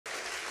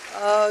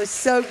Oh,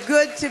 so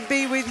good to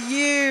be with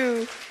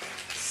you.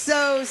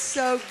 So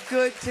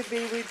good to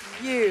be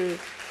with you.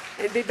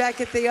 And be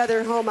back at the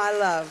other home I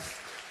love.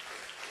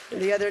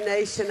 And the other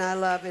nation I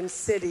love and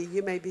city.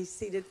 You may be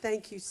seated.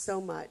 Thank you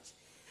so much.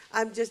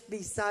 I'm just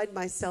beside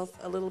myself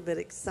a little bit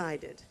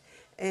excited.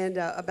 And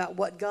about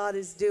what God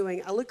is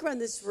doing. I look around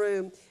this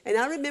room, and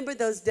I remember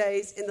those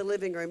days in the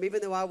living room. Even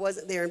though I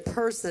wasn't there in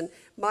person,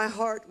 my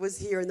heart was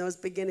here in those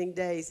beginning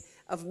days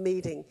of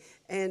meeting.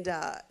 And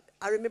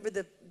I remember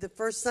the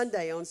first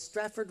Sunday on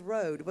Stratford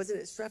Road. Wasn't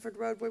it Stratford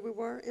Road where we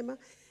were, Emma?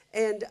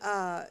 And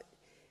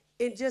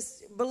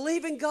just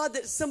believing God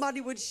that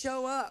somebody would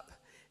show up.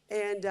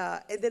 And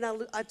then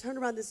I turned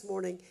around this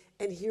morning,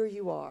 and here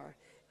you are.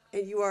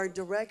 And you are a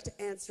direct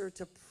answer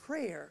to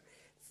prayer.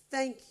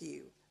 Thank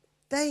you.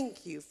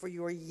 Thank you for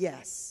your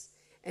yes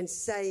and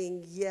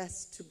saying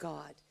yes to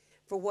God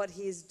for what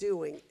he is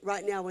doing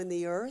right now in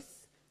the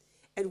earth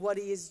and what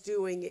he is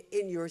doing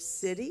in your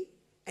city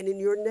and in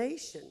your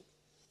nation.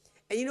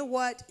 And you know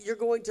what? You're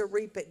going to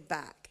reap it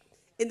back.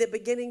 In the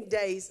beginning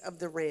days of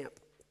the ramp,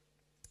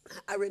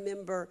 I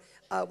remember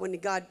when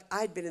I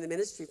had been in the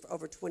ministry for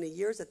over 20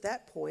 years at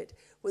that point,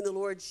 when the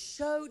Lord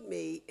showed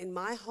me in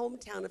my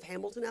hometown of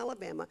Hamilton,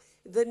 Alabama,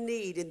 the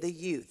need in the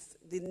youth,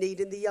 the need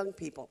in the young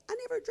people. I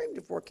never dreamed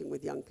of working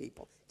with young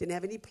people. Didn't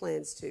have any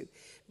plans to.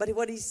 But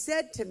what he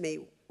said to me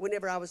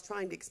whenever I was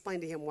trying to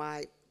explain to him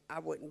why I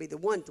wouldn't be the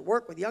one to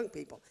work with young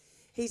people,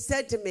 he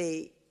said to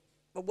me,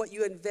 but what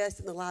you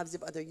invest in the lives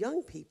of other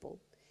young people,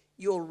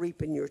 you'll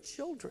reap in your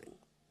children.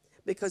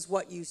 Because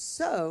what you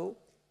sow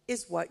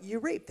is what you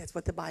reap. That's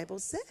what the Bible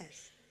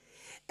says.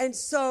 And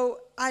so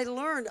I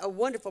learned a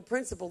wonderful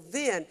principle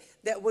then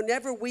that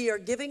whenever we are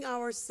giving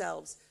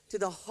ourselves to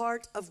the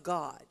heart of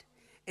God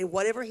and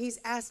whatever he's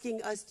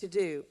asking us to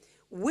do,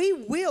 we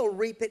will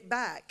reap it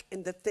back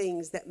in the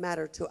things that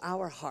matter to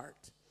our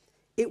heart.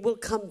 It will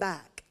come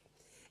back.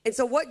 And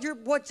so what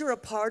you're a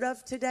part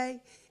of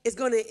today is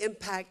going to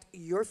impact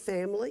your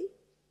family.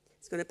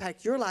 It's going to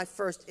impact your life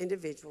first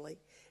individually.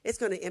 It's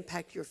going to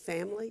impact your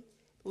family.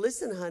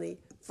 Listen, honey,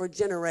 for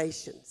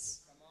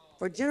generations.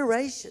 For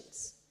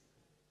generations.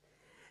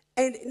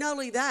 And not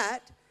only that,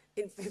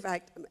 in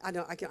fact, I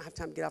don't have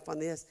time to get off on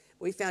this.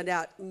 We found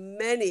out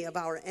many of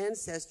our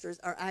ancestors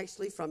are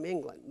actually from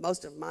England.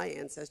 Most of my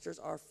ancestors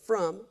are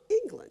from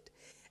England.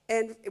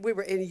 And we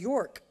were in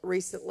York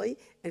recently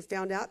and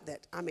found out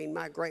that,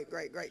 my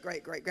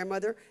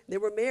great-great-great-great-great-grandmother, they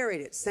were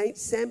married at St.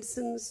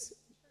 Sampson's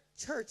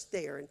Church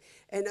there.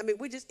 And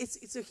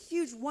it's a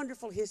huge,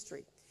 wonderful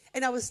history.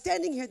 And I was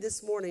standing here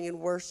this morning in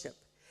worship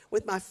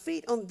with my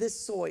feet on this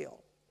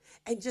soil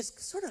and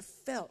just sort of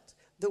felt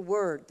the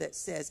word that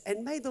says,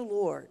 and may the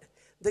Lord,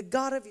 the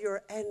God of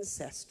your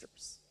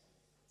ancestors,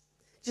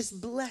 just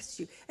bless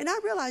you. And I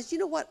realized, you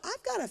know what?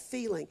 I've got a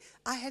feeling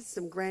I had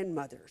some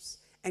grandmothers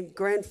and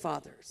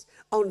grandfathers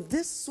on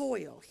this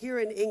soil here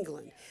in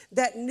England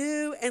that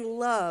knew and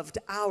loved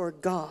our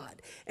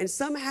God. And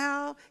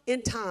somehow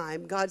in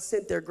time, God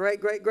sent their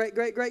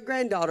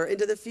great-great-great-great-great-granddaughter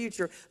into the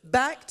future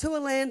back to a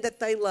land that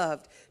they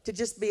loved to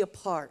just be a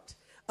part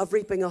of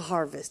reaping a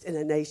harvest in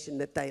a nation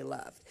that they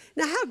loved.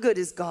 Now, how good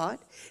is God?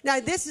 Now,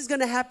 this is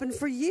going to happen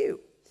for you.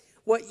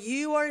 What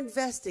you are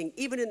investing,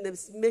 even in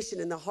this mission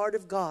in the heart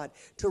of God,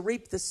 to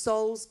reap the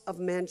souls of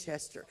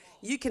Manchester,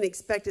 you can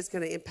expect it's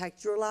going to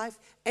impact your life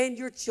and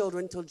your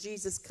children till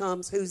Jesus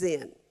comes. Who's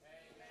in? Amen.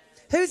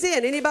 Who's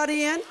in?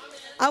 Anybody in?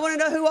 I want to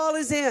know who all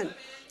is in.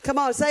 Come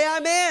on, say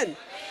I'm in. Amen.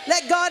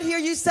 Let God hear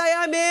you say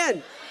I'm in.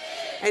 Amen.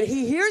 And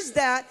he hears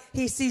that.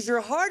 He sees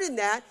your heart in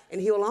that, and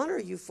he will honor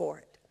you for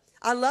it.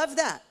 I love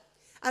that.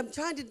 I'm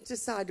trying to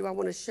decide, do I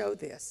want to show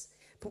this?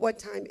 But what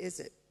time is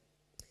it?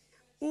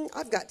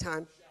 I've got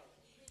time.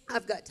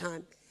 I've got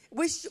time.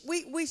 We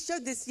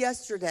showed this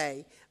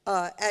yesterday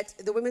at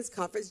the women's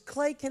conference.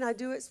 Clay, can I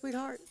do it,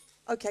 sweetheart?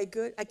 Okay,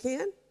 good. I can?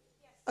 Yes.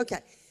 Okay.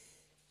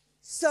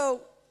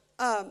 So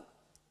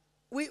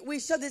we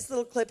showed this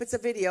little clip. It's a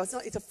video.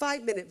 It's a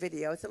 5-minute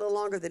video. It's a little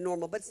longer than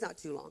normal, but it's not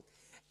too long.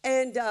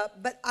 And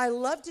but I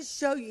love to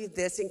show you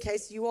this in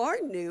case you are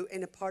new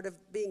and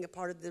being a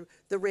part of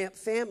the Ramp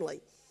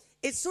family.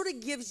 It sort of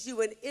gives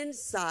you an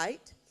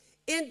insight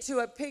into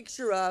a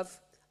picture of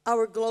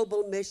our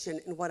global mission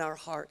and what our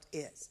heart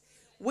is.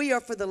 We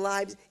are for the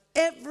lives,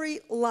 every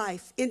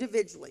life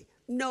individually,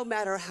 no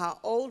matter how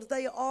old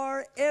they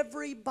are,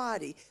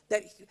 everybody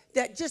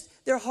that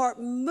just their heart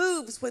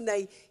moves when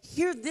they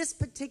hear this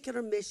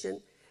particular mission.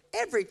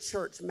 Every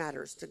church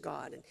matters to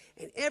God,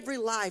 and every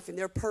life and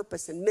their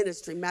purpose and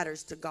ministry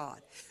matters to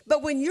God.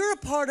 But when you're a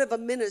part of a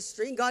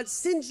ministry, and God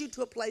sends you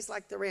to a place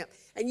like the Ramp,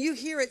 and you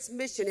hear its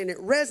mission and it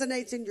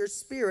resonates in your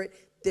spirit,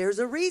 there's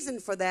a reason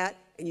for that,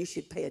 and you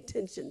should pay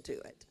attention to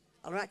it.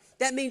 All right?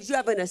 That means you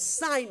have an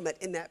assignment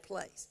in that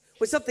place.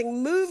 When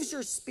something moves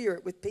your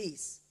spirit with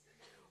peace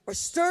or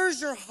stirs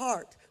your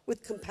heart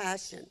with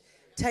compassion,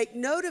 take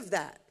note of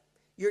that.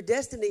 Your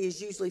destiny is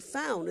usually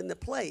found in the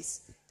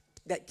place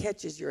that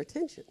catches your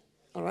attention,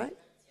 all right?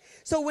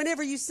 So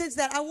whenever you sense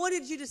that, I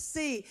wanted you to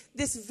see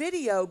this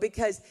video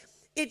because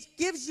it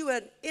gives you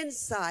an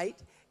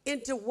insight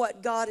into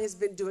what God has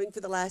been doing for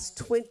the last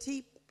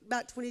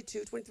about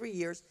 22, 23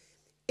 years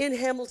in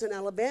Hamilton,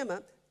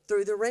 Alabama,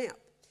 through the ramp.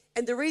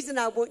 And the reason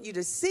I want you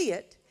to see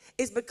it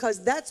is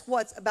because that's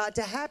what's about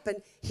to happen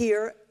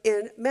here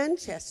in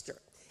Manchester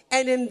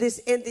and in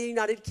the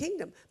United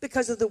Kingdom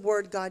because of the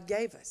word God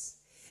gave us.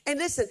 And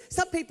listen,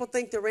 some people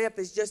think the ramp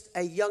is just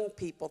a young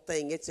people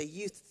thing. It's a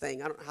youth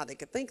thing. I don't know how they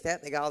could think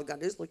that. They got all they got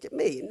to do is look at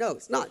me. No,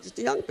 it's not just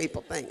a young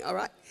people thing, all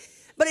right?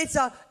 But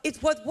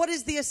what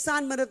is the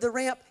assignment of the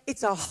ramp?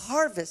 It's a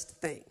harvest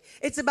thing.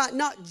 It's about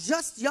not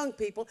just young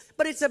people,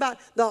 but it's about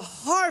the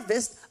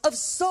harvest of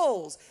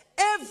souls.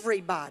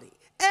 Everybody.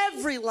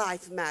 Every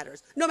life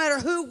matters. No matter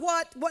who,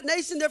 what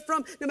nation they're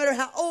from, no matter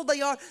how old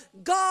they are,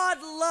 God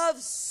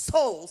loves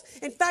souls.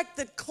 In fact,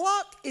 the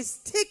clock is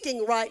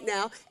ticking right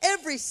now.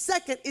 Every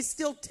second is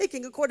still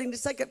ticking, according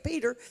to 2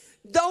 Peter.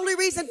 The only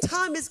reason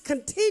time is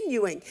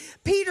continuing,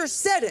 Peter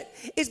said it,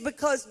 is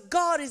because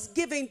God is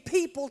giving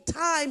people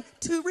time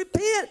to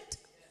repent.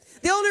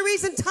 The only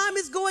reason time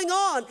is going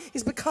on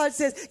is because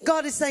it says,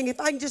 God is saying,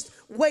 if I can just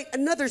wait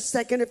another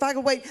second, if I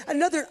can wait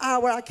another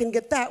hour, I can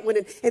get that one.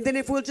 And then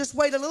if we'll just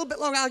wait a little bit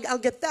longer, I'll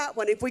get that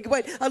one. If we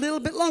wait a little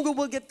bit longer,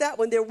 we'll get that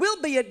one. There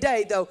will be a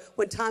day, though,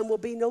 when time will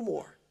be no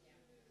more.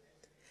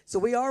 So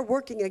we are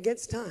working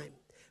against time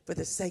for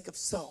the sake of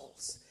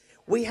souls.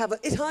 We have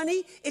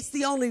honey, it's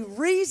the only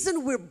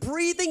reason we're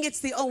breathing.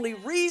 It's the only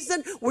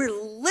reason we're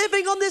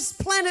living on this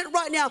planet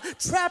right now,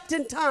 trapped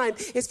in time,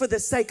 is for the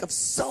sake of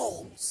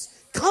souls.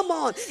 Come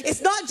on. It's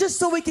not just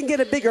so we can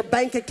get a bigger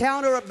bank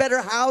account or a better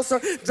house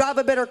or drive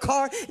a better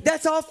car.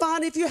 That's all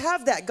fine if you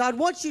have that. God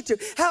wants you to.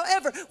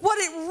 However, what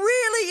it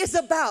really is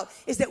about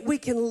is that we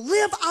can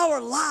live our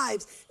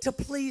lives to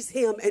please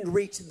Him and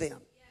reach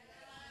them.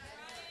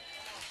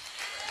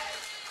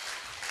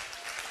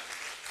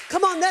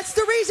 Come on, that's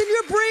the reason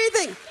you're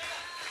breathing.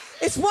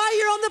 It's why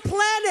you're on the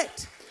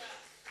planet.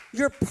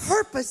 Your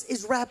purpose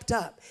is wrapped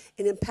up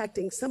in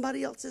impacting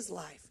somebody else's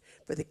life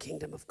for the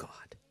kingdom of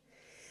God.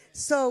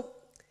 So,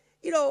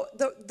 you know,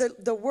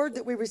 the word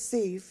that we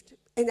received,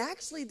 and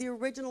actually the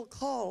original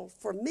call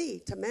for me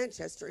to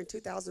Manchester in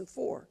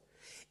 2004,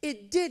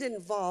 it did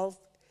involve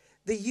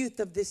the youth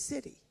of this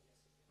city.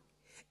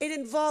 It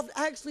involved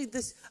actually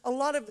a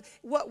lot of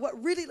what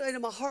really laid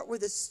in my heart were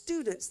the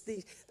students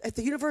at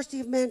the University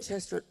of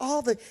Manchester and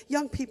all the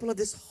young people of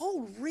this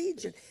whole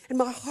region. And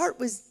my heart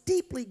was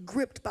deeply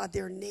gripped by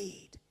their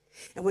need.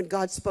 And when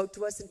God spoke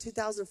to us in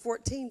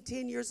 2014,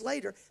 10 years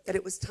later, that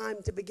it was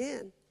time to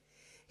begin,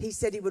 He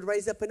said He would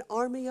raise up an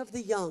army of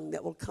the young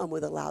that will come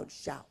with a loud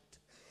shout.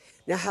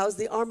 Now, how's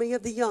the army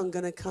of the young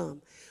going to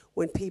come?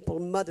 When people,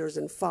 mothers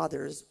and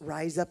fathers,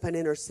 rise up in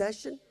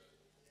intercession,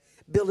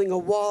 building a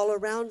wall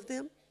around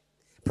them,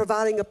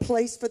 providing a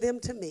place for them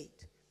to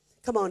meet.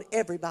 Come on,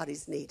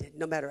 everybody's needed,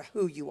 no matter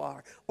who you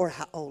are or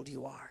how old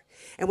you are.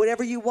 And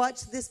whenever you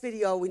watch this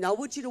video, I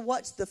want you to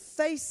watch the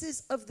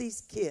faces of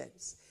these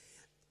kids.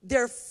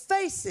 Their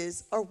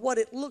faces are what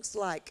it looks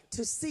like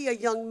to see a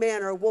young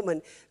man or a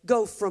woman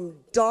go from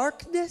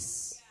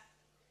darkness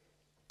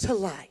to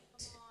light.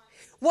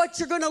 What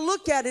you're going to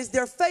look at is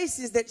their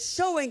faces that's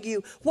showing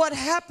you what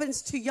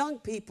happens to young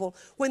people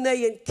when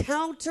they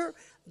encounter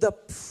the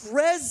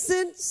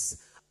presence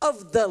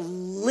of the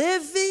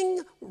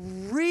living,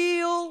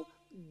 real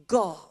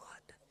God.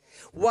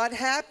 What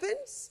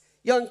happens?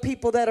 Young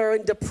people that are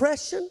in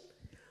depression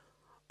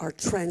are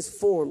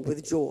transformed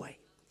with joy.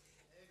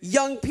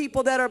 Young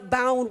people that are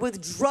bound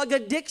with drug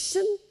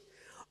addiction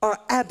are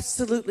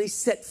absolutely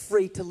set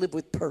free to live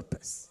with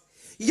purpose.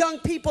 Young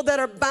people that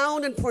are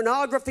bound in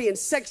pornography and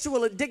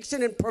sexual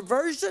addiction and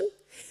perversion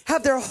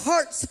have their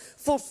hearts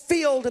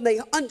fulfilled and they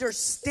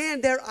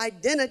understand their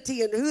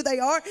identity and who they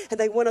are, and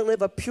they want to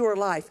live a pure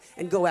life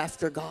and go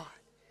after God.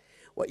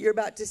 What you're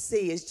about to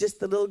see is just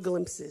the little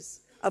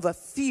glimpses of a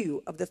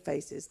few of the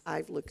faces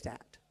I've looked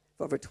at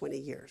for over 20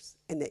 years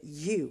and that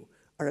you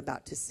are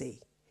about to see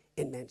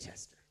in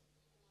Manchester.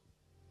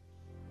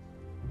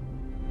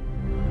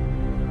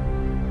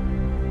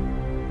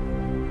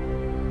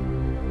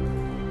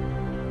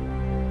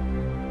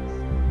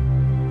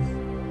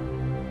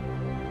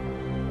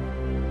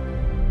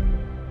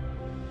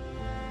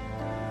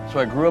 So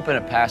I grew up in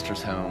a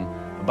pastor's home,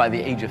 but by the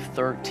age of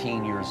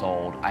 13 years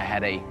old, I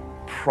had a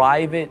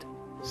private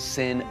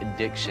sin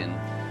addiction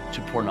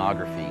to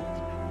pornography,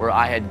 where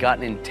I had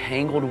gotten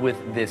entangled with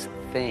this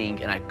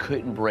thing and I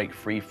couldn't break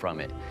free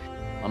from it.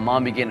 My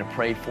mom began to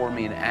pray for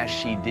me, and as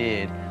she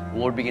did, the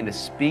Lord began to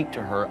speak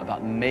to her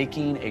about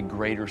making a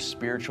greater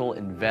spiritual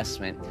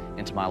investment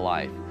into my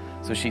life.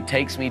 So she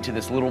takes me to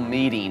this little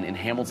meeting in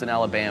Hamilton,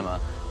 Alabama,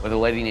 with a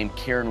lady named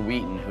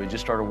Wheaton, who had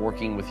just started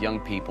working with young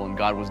people, and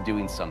God was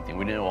doing something.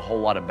 We didn't know a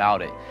whole lot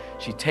about it.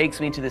 She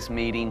takes me to this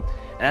meeting,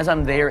 and as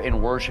I'm there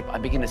in worship, I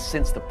begin to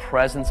sense the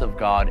presence of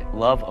God,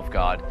 love of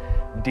God,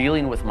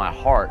 dealing with my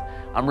heart.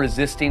 I'm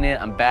resisting it,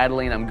 I'm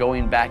battling, I'm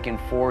going back and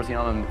forth. You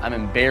know, I'm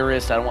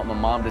embarrassed. I don't want my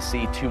mom to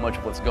see too much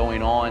of what's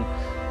going on.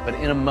 But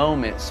in a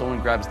moment, someone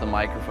grabs the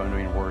microphone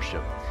during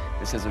worship.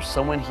 It says, there's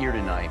someone here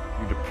tonight,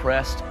 you're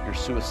depressed, you're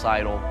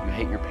suicidal, you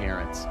hate your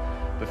parents.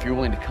 But if you're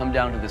willing to come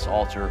down to this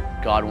altar,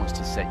 God wants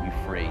to set you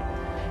free.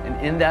 And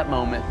in that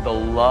moment, the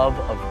love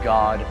of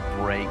God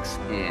breaks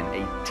in.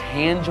 A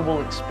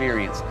tangible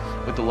experience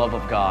with the love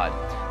of God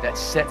that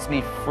sets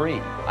me free.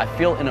 I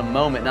feel in a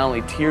moment not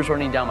only tears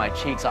running down my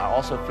cheeks, I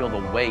also feel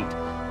the weight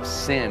of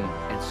sin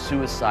and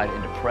suicide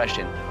and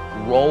depression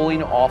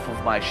rolling off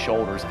of my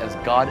shoulders as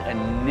God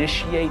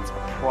initiates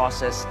a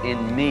process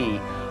in me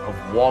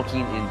of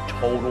walking in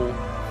total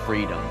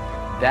freedom.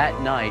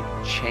 That night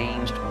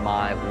changed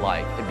my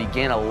life. It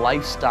began a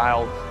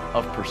lifestyle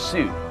of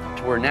pursuit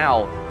to where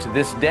now, to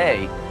this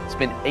day, it's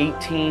been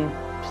 18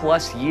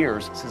 plus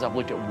years since I've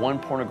looked at one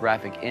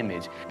pornographic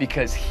image,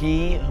 because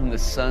he whom the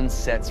Son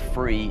sets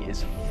free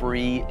is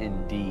free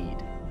indeed.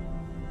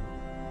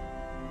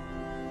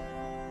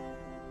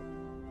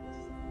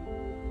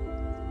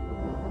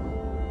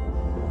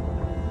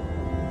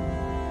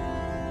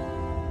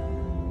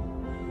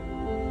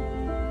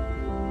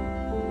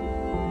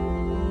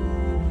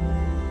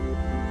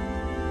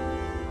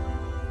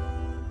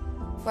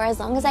 For as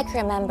long as I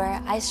can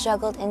remember, I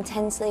struggled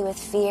intensely with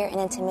fear and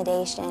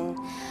intimidation.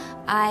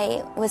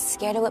 I was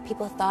scared of what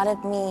people thought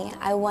of me.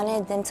 I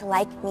wanted them to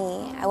like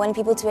me. I wanted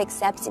people to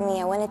accept me.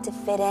 I wanted to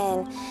fit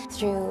in.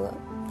 Through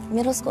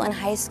middle school and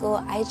high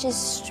school, I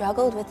just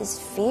struggled with this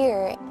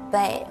fear.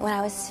 But when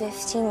I was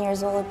 15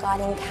 years old,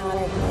 God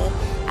encountered me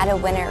at a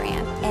winter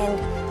ramp. And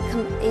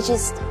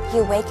He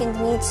awakened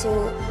me to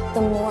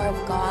the more of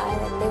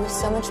God. That there was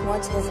so much more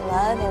to His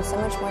love and so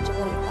much more to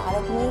what He thought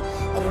of me,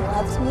 that He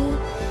loved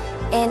me.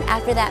 And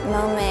after that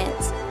moment,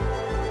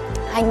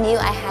 I knew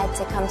I had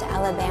to come to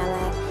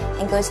Alabama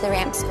and go to the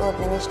Ramp School of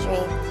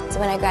Ministry. So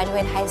when I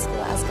graduated high school,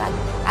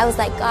 I was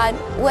like, God,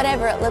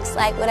 whatever it looks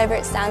like, whatever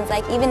it sounds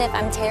like, even if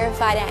I'm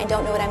terrified and I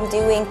don't know what I'm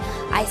doing,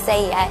 I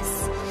say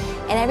yes.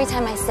 And every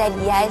time I said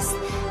yes,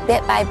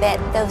 bit by bit,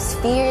 those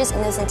fears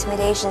and those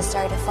intimidations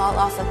started to fall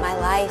off of my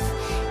life.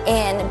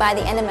 And by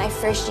the end of my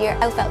first year,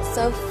 I felt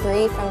so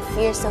free from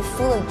fear, so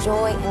full of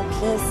joy and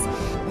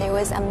peace. There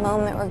was a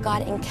moment where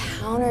God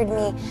encountered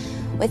me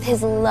with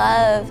His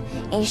love,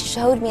 and He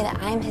showed me that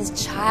I'm His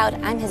child,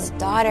 I'm His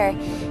daughter,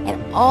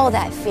 and all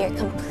that fear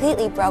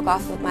completely broke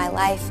off of my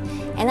life,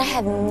 and I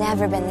have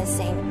never been the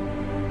same.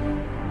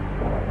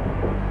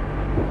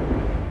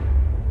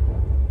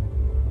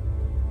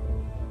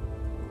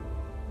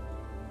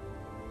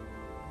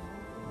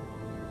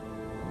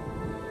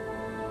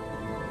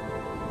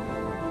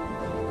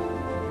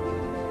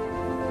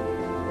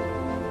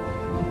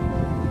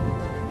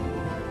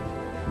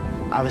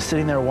 I was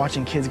sitting there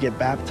watching kids get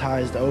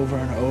baptized over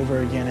and over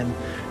again, and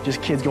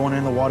just kids going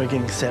in the water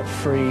getting set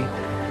free.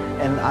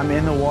 And I'm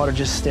in the water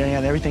just staring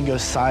at it. Everything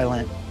goes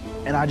silent.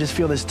 And I just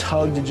feel this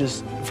tug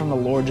from the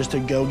Lord just to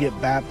go get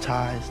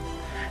baptized.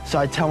 So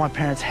I tell my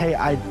parents, hey,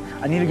 I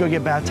need to go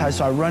get baptized.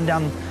 So I run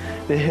down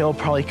the hill,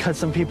 probably cut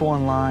some people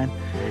in line.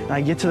 And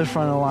I get to the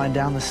front of the line,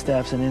 down the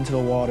steps and into the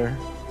water.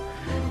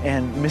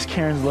 And Miss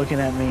Karen's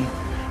looking at me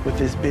with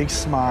this big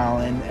smile,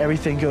 and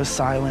everything goes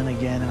silent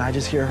again. And I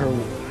just hear her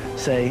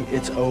say,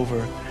 it's over.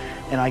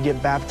 And I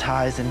get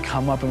baptized and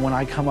come up, and when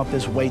I come up,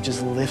 this weight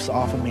just lifts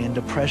off of me, and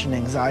depression,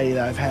 anxiety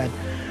that I've had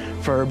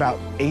for about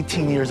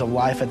 18 years of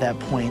life at that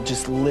point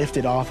just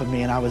lifted off of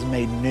me, and I was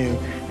made new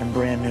and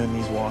brand new in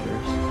these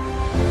waters.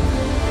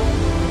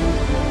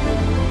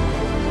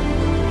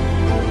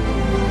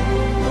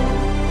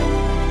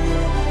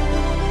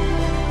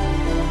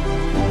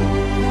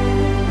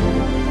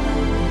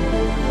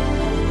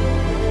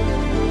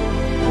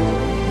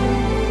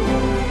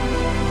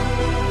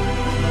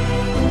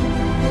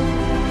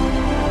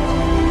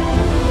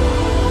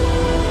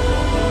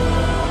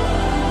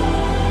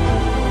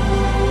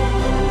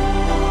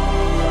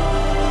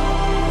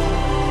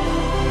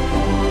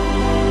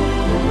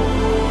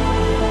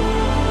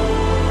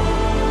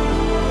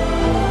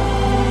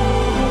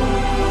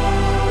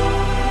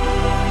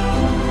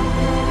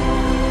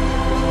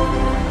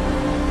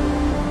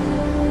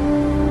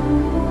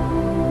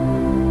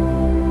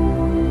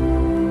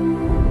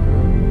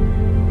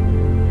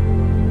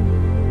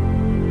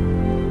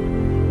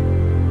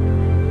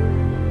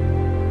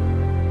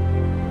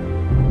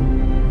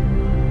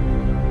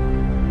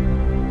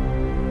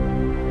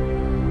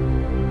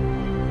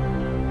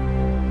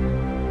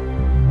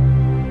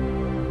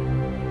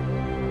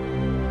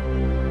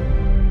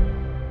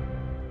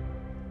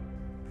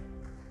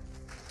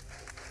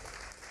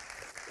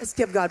 Let's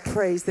give God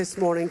praise this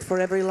morning for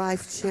every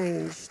life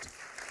changed.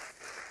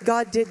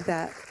 God did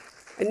that,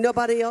 and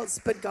nobody else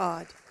but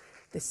God.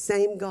 The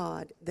same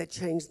God that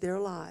changed their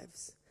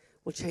lives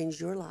will change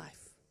your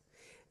life.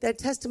 That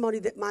testimony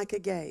that Micah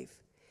gave,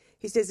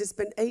 he says, it's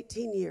been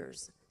 18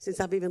 years since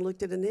I've even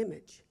looked at an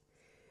image.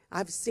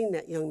 I've seen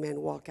that young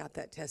man walk out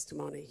that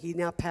testimony. He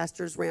now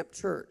pastors Ramp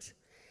Church.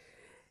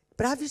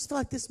 But I just feel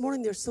like this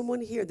morning there's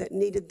someone here that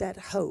needed that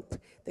hope,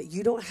 that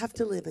you don't have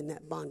to live in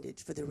that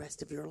bondage for the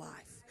rest of your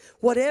life.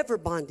 Whatever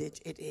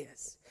bondage it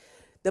is,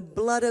 the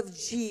blood of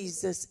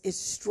Jesus is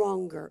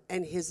stronger,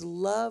 and His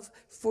love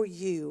for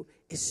you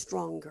is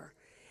stronger.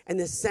 And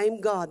the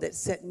same God that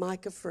set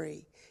Micah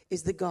free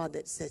is the God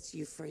that sets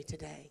you free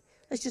today.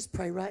 Let's just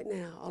pray right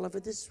now all over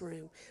this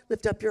room.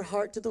 Lift up your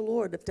heart to the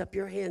Lord. Lift up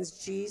your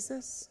hands.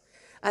 Jesus,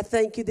 I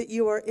thank you that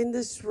you are in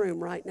this room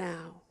right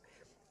now.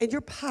 And your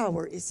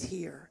power is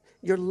here.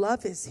 Your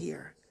love is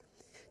here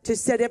to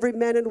set every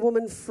man and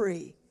woman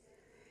free.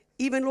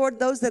 Even, Lord,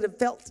 those that have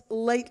felt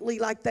lately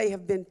like they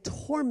have been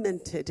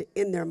tormented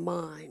in their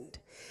mind.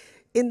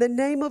 In the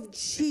name of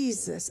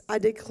Jesus, I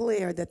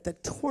declare that the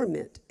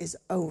torment is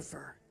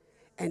over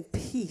and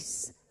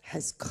peace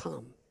has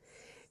come.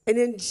 And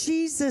in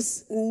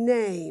Jesus'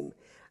 name,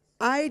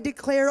 I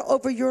declare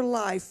over your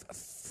life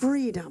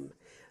freedom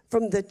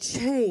from the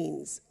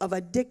chains of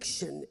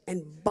addiction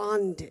and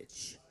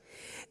bondage.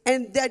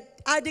 And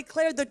that I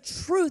declare the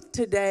truth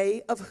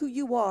today of who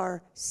you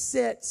are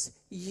sets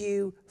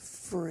you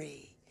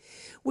free.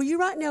 Will you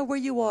right now where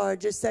you are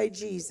just say,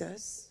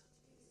 Jesus,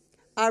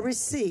 I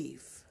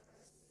receive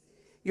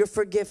your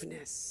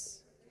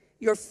forgiveness,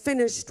 your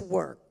finished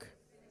work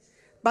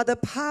by the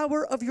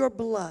power of your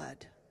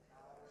blood.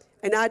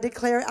 And I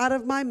declare out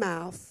of my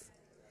mouth,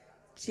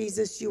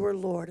 Jesus, you are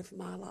Lord of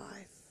my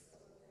life.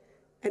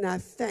 And I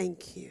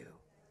thank you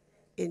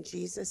in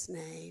Jesus'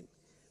 name.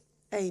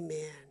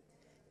 Amen.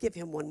 Give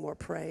him one more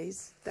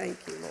praise. Thank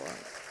you, Lord.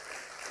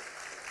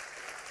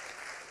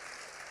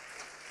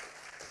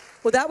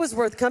 Well, that was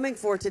worth coming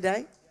for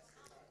today,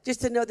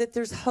 just to know that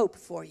there's hope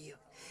for you.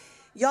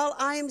 Y'all,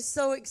 I am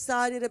so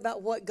excited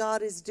about what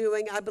God is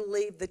doing. I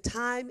believe the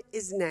time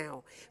is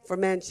now for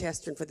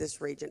Manchester and for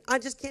this region. I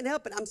just can't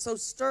help it. I'm so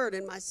stirred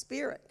in my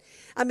spirit.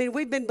 I mean,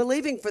 we've been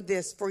believing for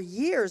this for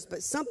years,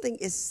 but something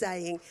is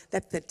saying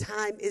that the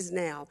time is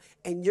now,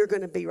 and you're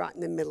going to be right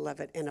in the middle of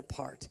it and a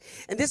part.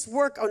 And this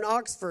work on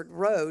Oxford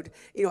Road,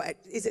 you know,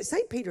 is it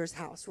St. Peter's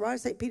House, right?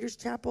 St. Peter's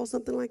Chapel,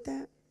 something like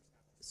that?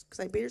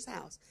 St. Peter's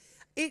House.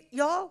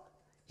 Y'all,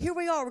 here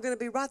we are. We're going to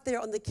be right there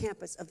on the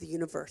campus of the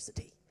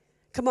university.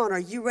 Come on, are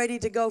you ready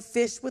to go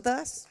fish with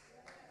us?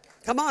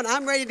 Come on,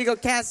 I'm ready to go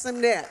cast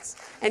some nets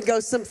and go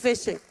some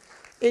fishing.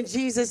 In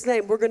Jesus'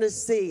 name, we're going to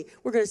see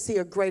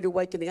a great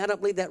awakening. I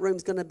don't believe that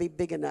room's going to be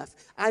big enough.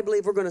 I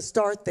believe we're going to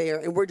start there,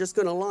 and we're just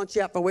going to launch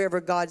out for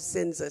wherever God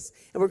sends us,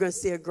 and we're going to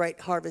see a great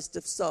harvest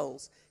of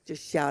souls.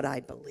 Just shout, I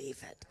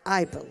believe it.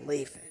 I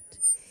believe it.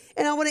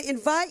 And I want to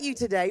invite you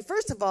today.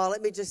 First of all,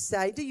 let me just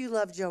say, do you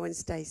love Joe and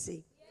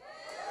Stacy?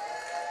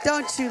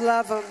 Don't you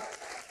love them?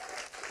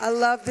 I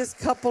love this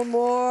couple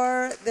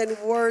more than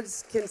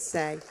words can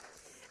say.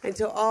 And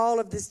to all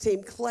of this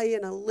team, Clay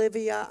and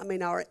Olivia, I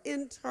mean, our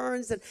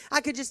interns, and I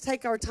could just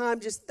take our time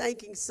just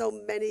thanking so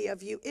many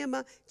of you.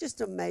 Emma, just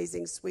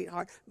amazing,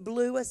 sweetheart,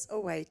 blew us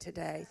away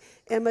today.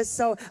 Emma,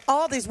 so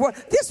all these,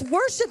 this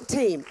worship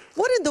team,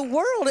 what in the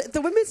world? At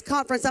the women's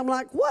conference, I'm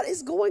like, what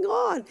is going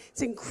on?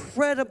 It's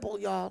incredible,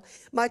 y'all.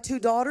 My two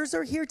daughters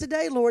are here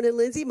today, Lauren and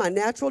Lindsay. My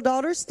natural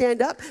daughters,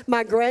 stand up.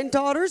 My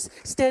granddaughters,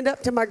 stand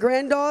up to my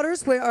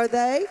granddaughters. Where are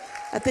they?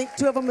 I think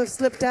two of them have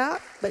slipped out,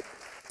 but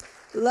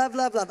love,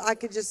 love, love. I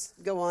could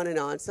just go on and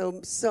on.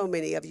 So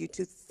many of you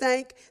to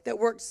thank that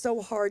worked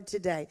so hard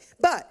today.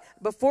 But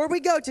before we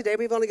go today,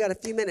 we've only got a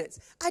few minutes.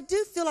 I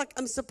do feel like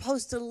I'm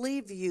supposed to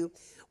leave you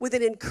with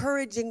an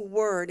encouraging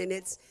word, and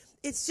it's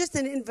just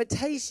an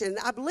invitation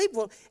I believe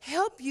will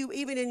help you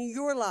even in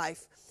your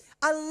life.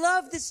 I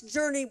love this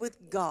journey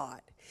with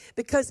God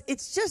because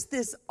it's just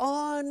this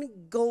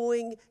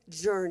ongoing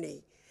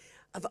journey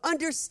of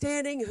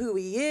understanding who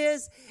he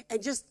is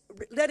and just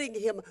letting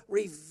him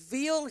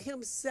reveal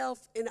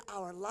himself in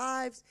our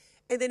lives.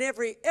 And then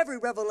every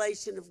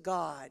revelation of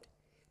God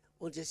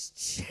will just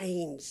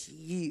change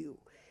you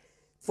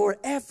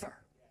forever.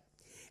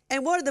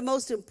 And one of the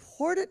most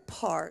important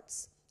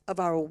parts of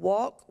our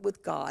walk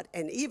with God,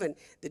 and even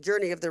the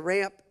journey of the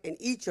ramp in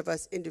each of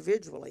us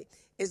individually,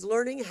 is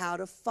learning how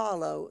to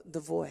follow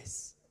the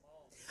voice.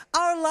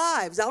 Our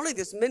lives, not only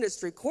this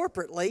ministry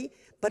corporately,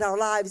 but our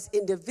lives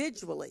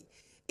individually,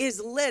 is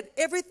led.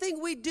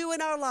 Everything we do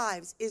in our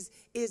lives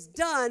is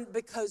done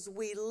because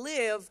we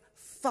live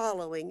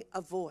following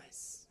a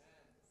voice.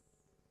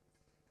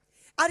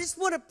 I just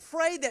want to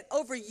pray that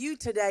over you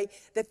today,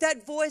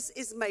 that voice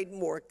is made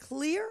more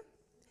clear.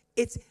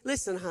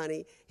 Listen,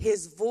 honey,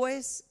 his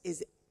voice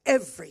is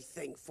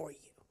everything for you.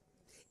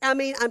 I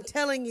mean, I'm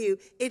telling you,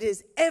 it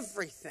is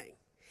everything.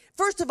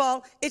 First of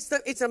all,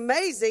 it's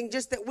amazing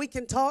just that we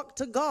can talk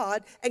to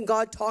God and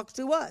God talks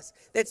to us.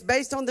 That's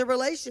based on the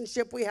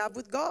relationship we have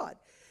with God.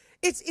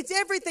 It's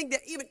everything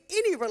that even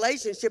any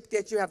relationship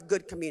that you have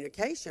good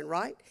communication,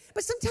 right?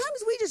 But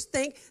sometimes we just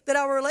think that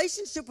our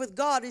relationship with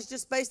God is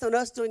just based on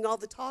us doing all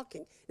the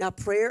talking. Now,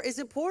 prayer is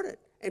important.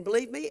 And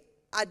believe me,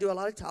 I do a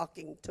lot of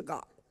talking to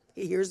God.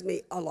 He hears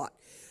me a lot.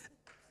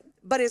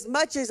 But as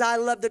much as I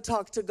love to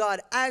talk to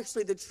God,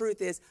 actually the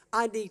truth is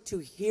I need to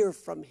hear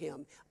from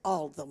him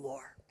all the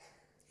more.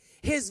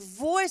 His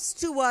voice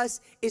to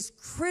us is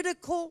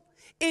critical.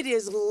 It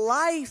is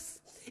life.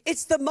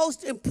 It's the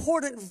most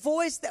important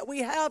voice that we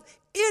have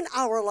in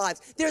our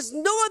lives. There's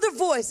no other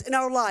voice in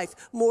our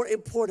life more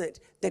important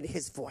than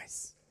his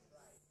voice.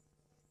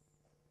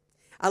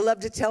 I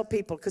love to tell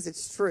people because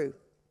it's true.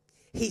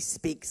 He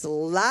speaks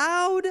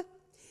loud,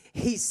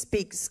 he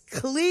speaks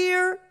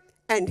clear,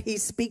 and he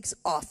speaks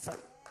often.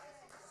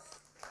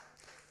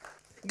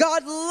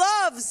 God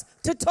loves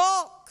to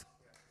talk.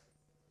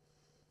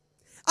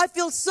 I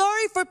feel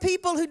sorry for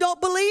people who don't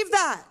believe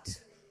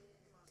that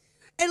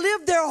and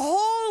live their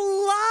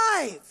whole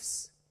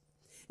lives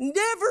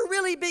never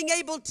really being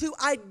able to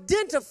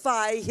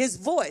identify his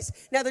voice.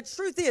 Now, the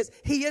truth is,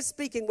 he is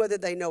speaking whether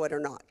they know it or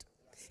not.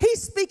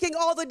 He's speaking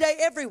all the day,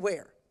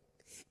 everywhere.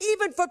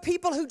 Even for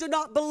people who do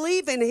not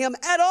believe in him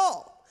at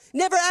all,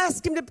 never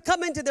ask him to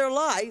come into their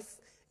life,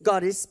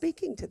 God is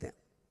speaking to them.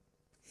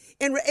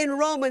 In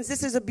Romans,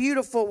 this is a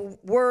beautiful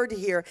word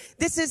here.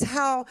 This is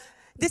how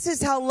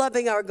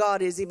loving our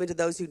God is even to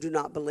those who do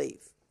not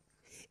believe.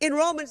 In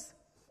Romans,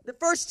 the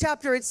first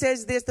chapter, it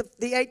says this,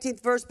 the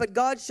 18th verse, but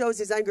God shows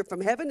his anger from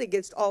heaven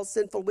against all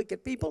sinful,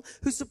 wicked people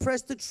who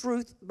suppress the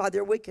truth by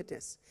their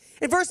wickedness.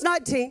 In verse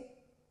 19,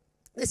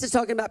 this is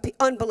talking about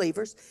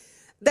unbelievers.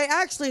 They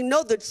actually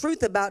know the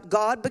truth about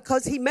God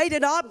because he made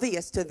it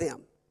obvious to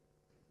them.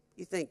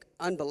 You think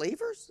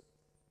unbelievers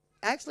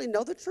actually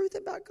know the truth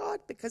about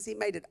God because he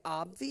made it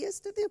obvious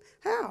to them?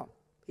 How?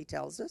 He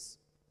tells us.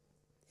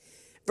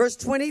 Verse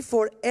 20,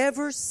 for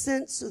ever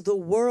since the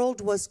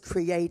world was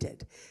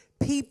created,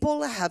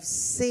 people have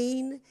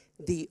seen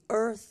the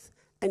earth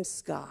and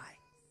sky.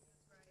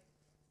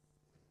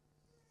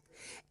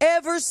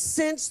 Ever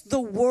since the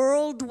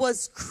world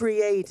was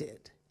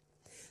created,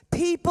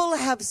 people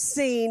have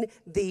seen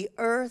the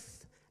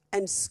earth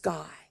and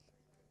sky.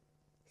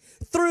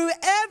 Through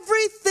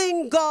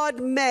everything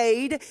God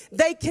made,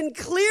 they can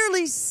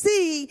clearly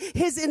see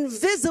his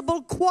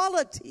invisible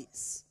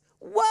qualities.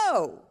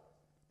 Whoa!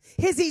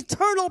 His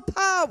eternal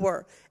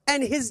power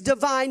and his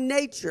divine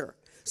nature.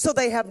 So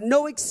they have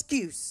no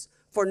excuse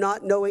for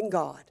not knowing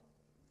God.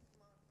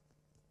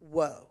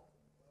 Whoa.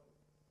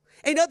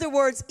 In other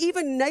words,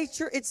 even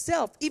nature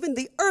itself, even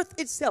the earth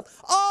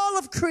itself, all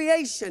of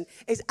creation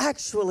is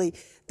actually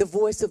the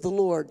voice of the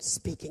Lord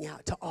speaking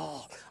out to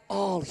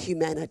all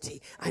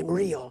humanity. I'm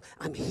real.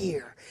 I'm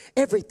here.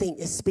 Everything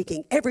is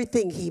speaking.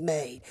 Everything he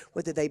made,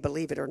 whether they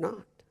believe it or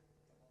not.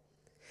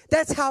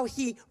 That's how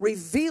he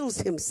reveals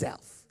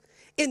himself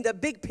in the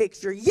big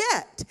picture.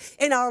 Yet,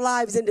 in our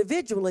lives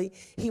individually,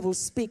 he will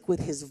speak with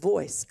his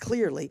voice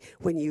clearly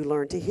when you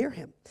learn to hear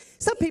him.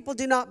 Some people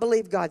do not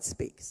believe God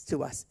speaks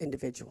to us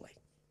individually.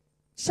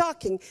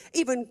 Shocking.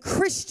 Even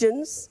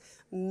Christians,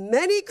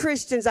 many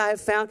Christians I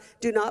have found,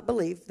 do not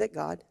believe that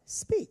God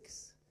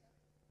speaks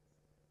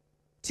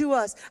to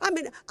us. I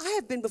mean, I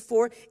have been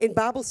before in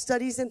Bible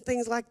studies and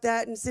things like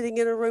that, and sitting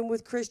in a room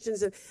with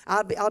Christians, and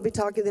I'll be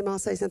talking to them. I'll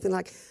say something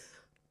like,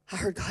 I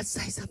heard God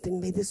say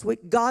something to me this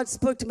week. God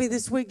spoke to me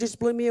this week, just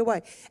blew me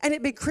away. And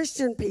it'd be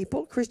Christian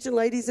people, Christian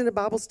ladies in a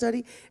Bible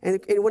study.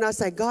 And when I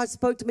say, God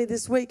spoke to me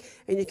this week,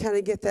 and you kind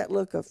of get that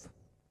look of,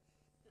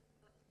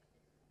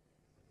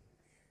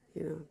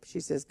 she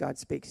says God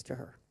speaks to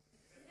her.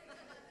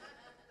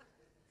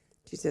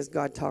 She says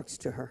God talks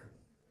to her.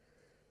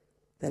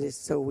 That is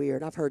so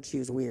weird. I've heard she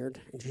was weird,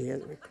 and she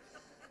is.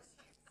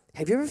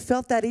 Have you ever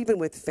felt that even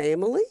with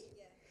family?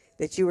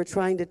 That you were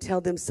trying to tell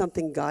them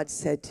something God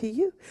said to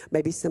you?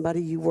 Maybe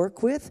somebody you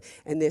work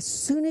with, and as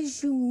soon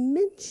as you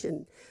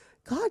mention,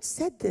 God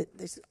said that,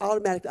 there's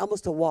automatically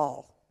almost a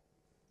wall.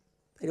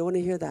 They don't want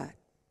to hear that.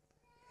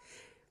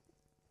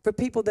 For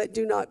people that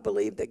do not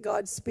believe that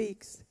God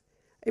speaks,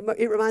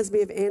 it reminds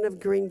me of Anne of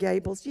Green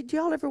Gables. Did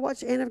y'all ever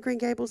watch Anne of Green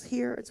Gables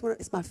here?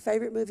 It's my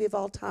favorite movie of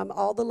all time.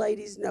 All the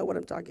ladies know what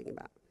I'm talking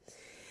about.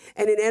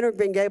 And in Anne of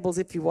Green Gables,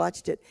 if you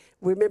watched it,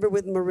 remember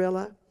with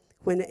Marilla?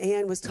 When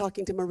Anne was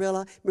talking to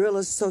Marilla,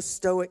 Marilla's so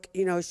stoic,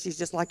 she's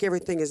just like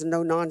everything is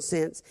no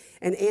nonsense.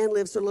 And Anne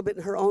lives a little bit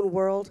in her own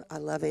world. I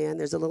love Anne.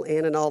 There's a little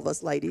Anne in all of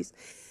us ladies.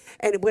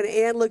 And when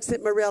Anne looks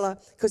at Marilla,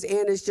 because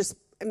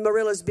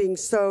Marilla's being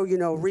so,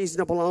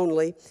 reasonable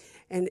only.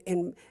 And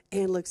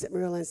Anne looks at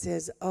Marilla and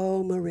says,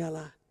 oh,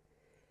 Marilla,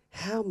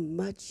 how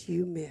much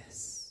you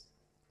miss.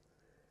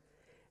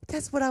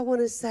 That's what I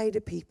want to say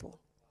to people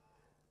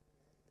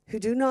who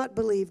do not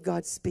believe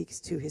God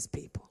speaks to his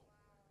people.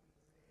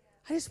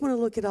 I just want to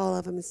look at all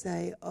of them and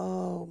say,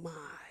 oh my,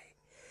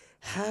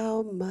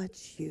 how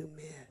much you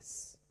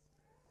miss.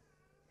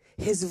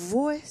 His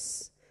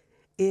voice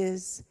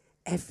is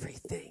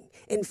everything.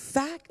 In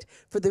fact,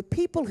 for the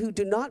people who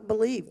do not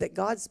believe that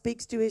God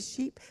speaks to his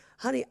sheep,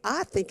 honey,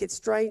 I think it's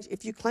strange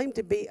if you claim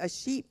to be a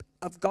sheep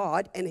of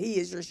God and he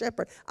is your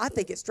shepherd. I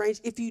think it's strange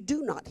if you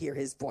do not hear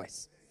his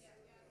voice.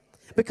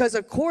 Because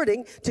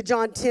according to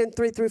John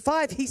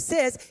 10:3-5, he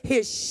says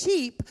his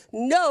sheep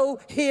know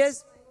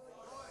his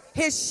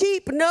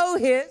sheep know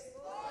his.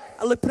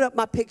 I'll put up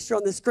my picture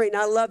on the screen.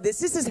 I love this.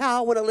 This is how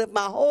I want to live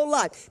my whole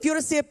life. If you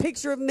want to see a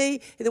picture of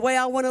me and the way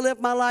I want to live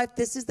my life,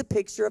 this is the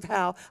picture of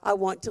how I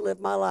want to live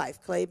my life.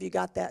 Clay, have you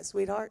got that,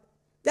 sweetheart?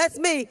 That's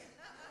me.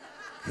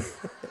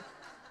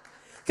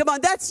 Come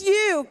on, that's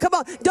you. Come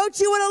on. Don't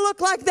you want to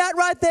look like that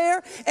right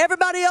there?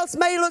 Everybody else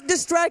may look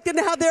distracted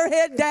and have their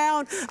head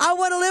down. I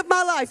want to live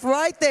my life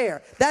right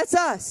there. That's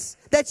us.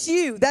 That's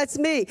you. That's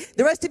me.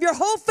 The rest of your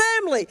whole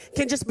family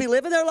can just be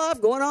living their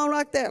life going on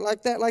like that,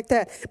 like that, like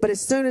that. But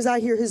as soon as I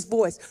hear his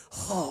voice,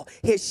 oh,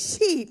 his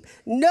sheep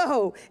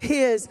know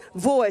his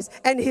voice.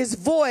 And his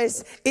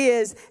voice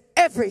is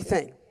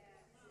everything.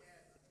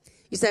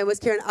 You say, Miss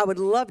Karen, I would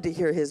love to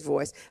hear his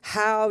voice.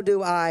 How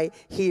do I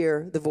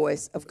hear the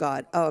voice of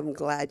God? Oh, I'm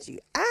glad you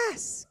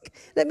asked.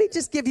 Let me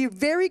just give you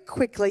very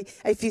quickly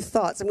a few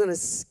thoughts. I'm going to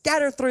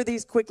scatter through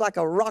these quick like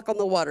a rock on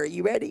the water. Are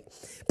you ready?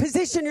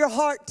 Position your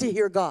heart to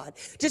hear God.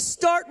 Just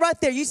start right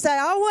there. You say,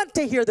 I want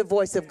to hear the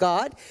voice of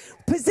God.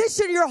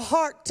 Position your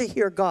heart to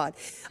hear God.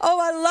 Oh,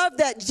 I love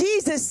that.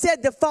 Jesus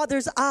said the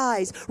Father's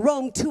eyes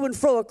roam to and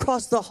fro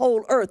across the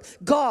whole earth.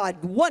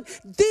 God,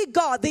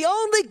 the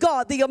only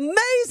God, the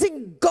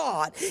amazing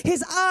God.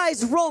 His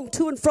eyes roam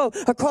to and fro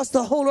across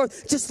the whole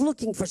earth, just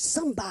looking for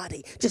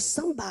somebody, just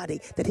somebody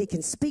that he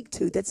can speak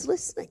to that's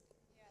listening.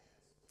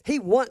 He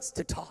wants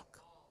to talk.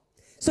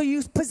 So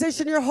you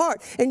position your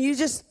heart and you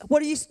just,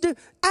 what do you do?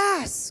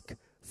 Ask,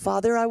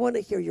 Father, I want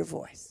to hear your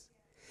voice.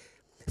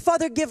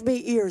 Father, give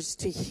me ears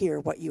to hear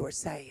what you are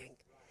saying.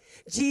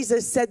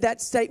 Jesus said that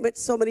statement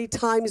so many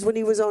times when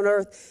he was on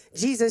earth.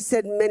 Jesus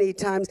said many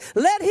times,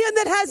 let him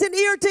that has an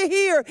ear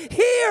to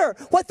hear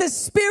what the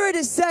Spirit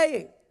is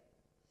saying.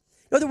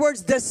 In other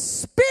words, the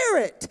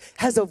Spirit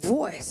has a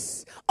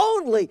voice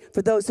only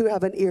for those who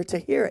have an ear to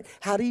hear it.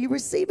 How do you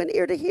receive an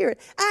ear to hear it?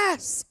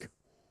 Ask.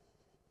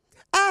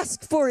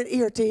 Ask for an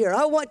ear to hear.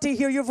 I want to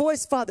hear your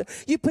voice, Father.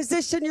 You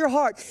position your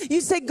heart.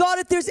 You say, God,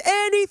 if there's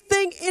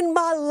anything in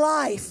my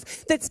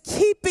life that's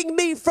keeping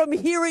me from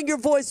hearing your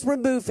voice,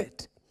 remove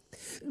it.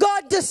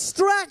 God,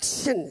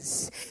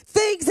 distractions,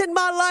 things in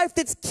my life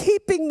that's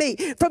keeping me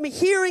from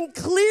hearing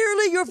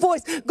clearly your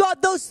voice.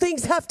 God, those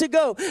things have to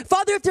go.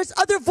 Father, if there's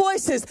other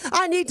voices,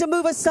 I need to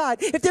move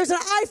aside. If there's an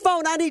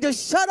iPhone, I need to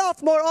shut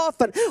off more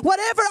often.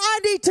 Whatever I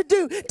need to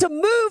do to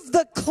move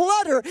the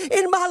clutter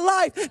in my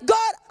life.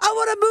 God, I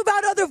want to move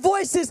out other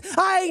voices.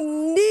 I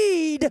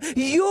need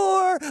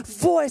your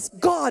voice.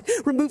 God,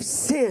 remove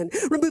sin.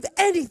 Remove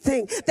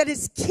anything that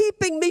is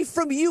keeping me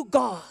from you,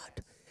 God.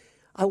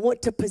 I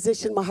want to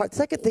position my heart.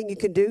 Second thing you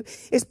can do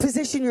is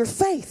position your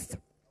faith.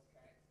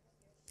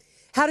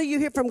 How do you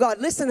hear from God?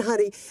 Listen,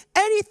 honey,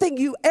 anything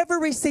you ever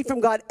receive from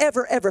God,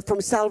 ever,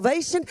 from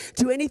salvation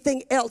to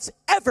anything else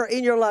ever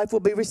in your life will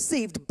be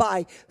received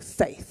by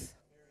faith.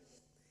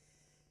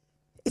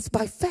 It's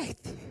by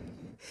faith.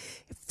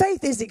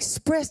 Faith is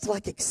expressed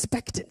like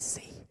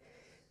expectancy.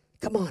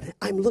 Come on,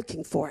 I'm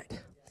looking for it.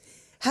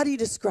 How do you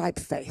describe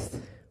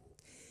faith?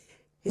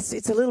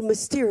 It's a little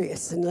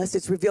mysterious unless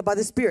it's revealed by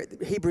the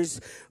Spirit. Hebrews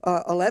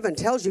 11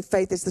 tells you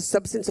faith is the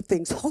substance of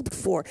things hoped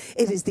for.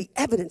 It is the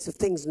evidence of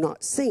things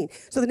not seen.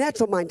 So the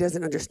natural mind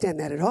doesn't understand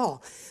that at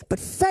all. But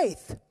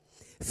faith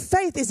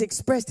is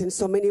expressed in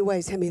so many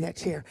ways. Hand me that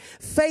chair.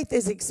 Faith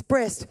is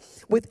expressed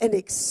with an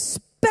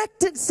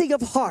expectancy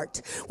of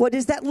heart. What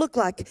does that look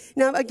like?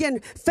 Now, again,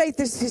 faith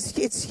is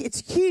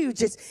it's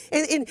huge.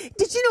 And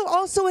did you know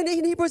also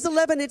in Hebrews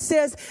 11 it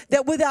says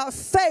that without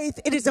faith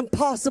it is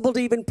impossible to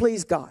even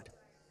please God.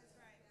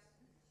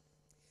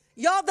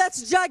 Y'all,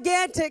 that's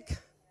gigantic.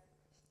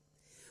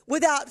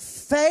 Without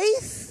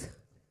faith,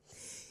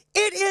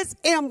 it is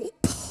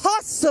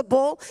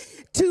impossible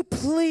to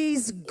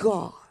please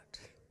God.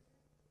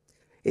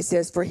 It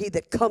says, for he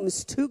that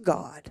comes to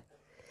God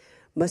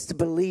must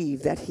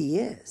believe that he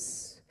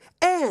is,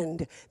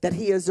 and that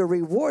he is a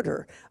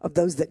rewarder of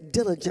those that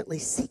diligently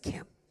seek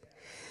him.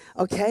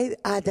 Okay,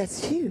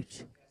 that's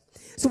huge.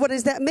 So what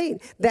does that mean?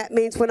 That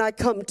means when I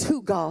come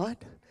to God,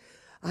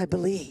 I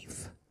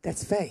believe.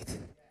 That's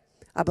faith.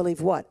 I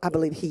believe what? I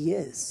believe he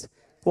is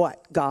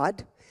what?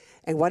 God.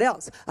 And what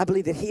else? I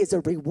believe that he is a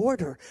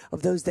rewarder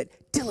of those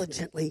that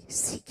diligently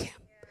seek him.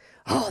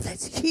 Oh,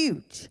 that's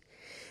huge.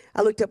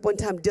 I looked up one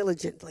time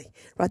diligently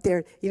right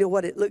there. You know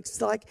what it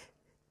looks like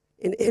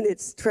in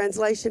its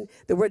translation?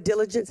 The word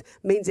diligence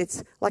means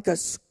it's like a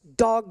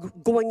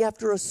dog going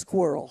after a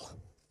squirrel.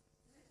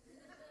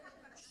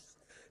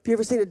 Have you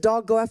ever seen a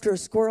dog go after a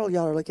squirrel?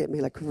 Y'all are looking at me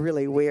like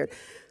really weird.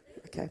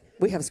 Okay,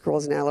 we have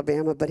squirrels in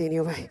Alabama, but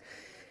anyway.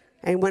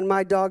 And when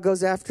my dog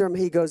goes after them,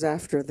 he goes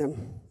after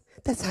them.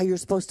 That's how you're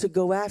supposed to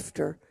go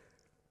after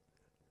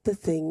the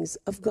things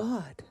of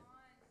God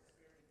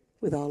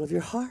with all of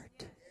your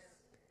heart.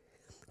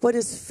 What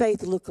does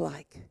faith look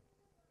like?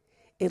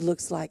 It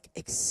looks like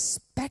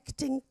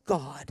expecting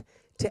God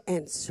to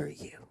answer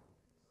you.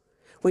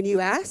 When you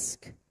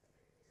ask,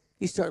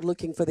 you start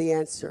looking for the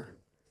answer.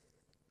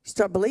 You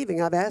start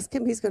believing, I've asked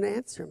him, he's going to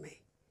answer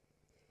me.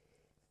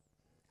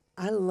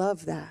 I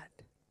love that.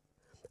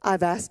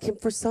 I've asked him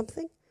for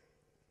something.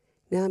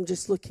 Now I'm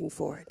just looking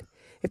for it.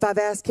 If I've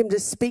asked him to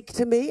speak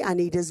to me, I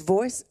need his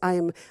voice.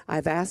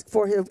 I've asked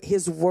for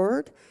his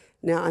word.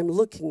 Now I'm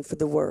looking for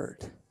the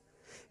word.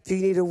 If you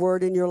need a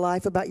word in your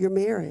life about your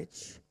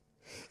marriage,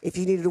 if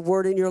you need a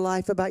word in your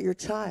life about your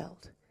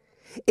child,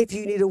 if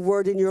you need a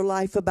word in your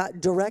life about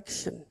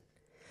direction,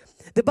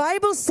 The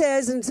Bible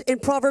says in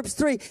Proverbs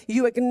 3,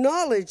 you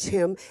acknowledge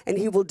him and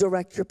he will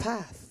direct your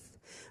path.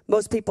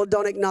 Most people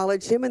don't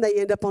acknowledge him and they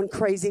end up on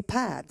crazy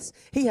paths.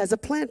 He has a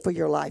plan for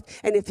your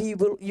life. And if you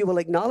will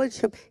acknowledge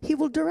him, he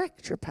will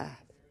direct your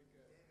path.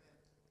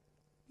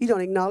 You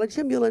don't acknowledge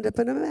him, you'll end up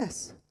in a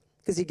mess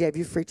because he gave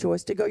you free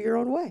choice to go your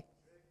own way.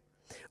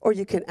 Or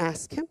you can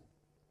ask him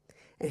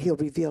and he'll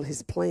reveal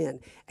his plan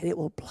and it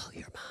will blow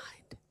your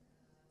mind.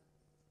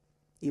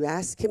 You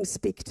ask him,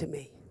 speak to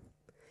me.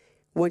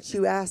 Once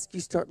you ask, you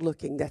start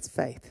looking. That's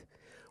faith.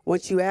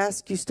 Once you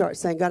ask, you start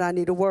saying, God, I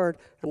need a word.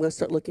 I'm going to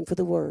start looking for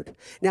the word.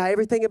 Now,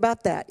 everything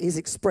about that is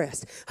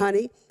expressed.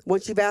 Honey,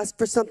 once you've asked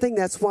for something,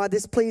 that's why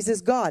this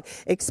pleases God.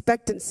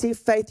 Expectancy,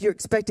 faith, you're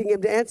expecting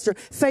him to answer.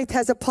 Faith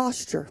has a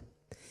posture,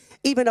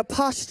 even a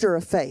posture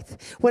of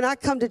faith. When I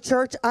come to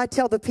church, I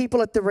tell the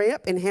people at the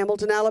ramp in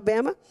Hamilton,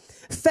 Alabama,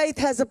 faith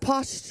has a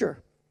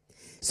posture.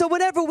 So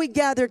whenever we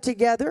gather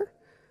together,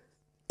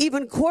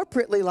 even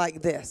corporately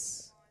like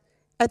this,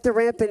 at the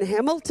ramp in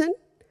Hamilton,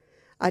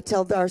 I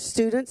tell our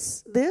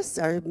students this,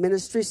 our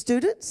ministry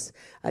students.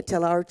 I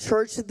tell our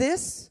church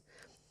this,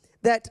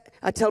 that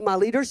I tell my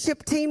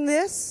leadership team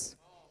this.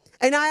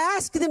 And I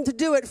ask them to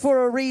do it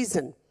for a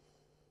reason.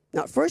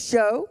 Not for a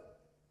show,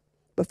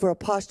 but for a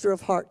posture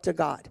of heart to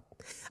God.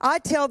 I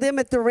tell them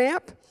at the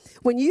ramp,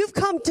 when you've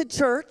come to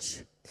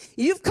church,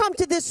 you've come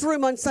to this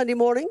room on Sunday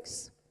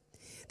mornings.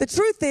 The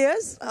truth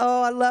is,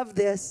 oh, I love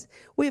this,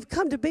 we have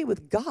come to be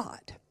with God.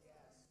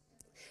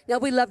 Now,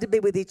 we love to be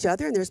with each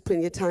other, and there's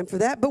plenty of time for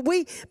that.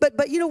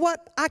 But you know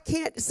what?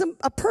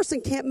 A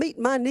person can't meet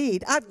my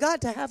need. I've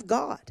got to have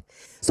God.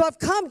 So I've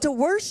come to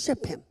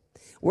worship him.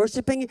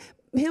 Worshiping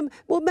him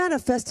will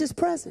manifest his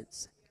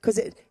presence because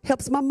it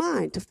helps my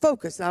mind to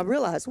focus. I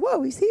realize,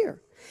 whoa, he's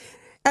here.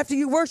 After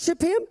you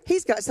worship him,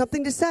 he's got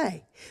something to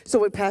say. So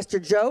when Pastor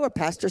Joe or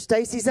Pastor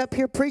Stacy's up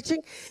here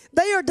preaching,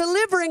 they are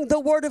delivering the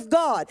word of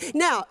God.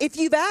 Now, if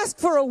you've asked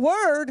for a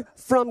word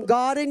from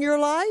God in your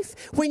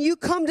life, when you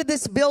come to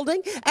this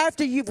building,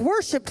 after you've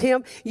worshiped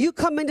him, you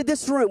come into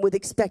this room with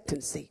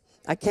expectancy.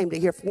 I came to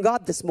hear from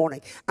God this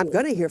morning. I'm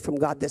going to hear from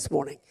God this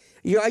morning.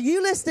 Are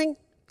you listening?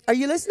 Are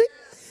you listening?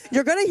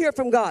 You're going to hear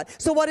from God.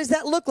 So what does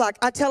that look like?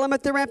 I tell them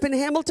at the ramp in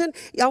Hamilton,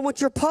 I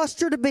want your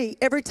posture to be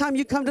every time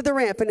you come to the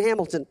ramp in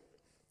Hamilton.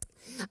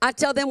 I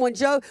tell them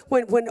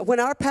when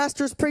our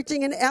pastor's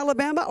preaching in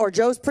Alabama or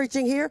Joe's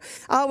preaching here,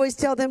 I always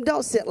tell them,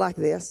 don't sit like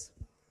this,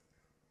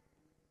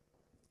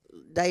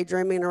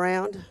 daydreaming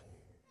around.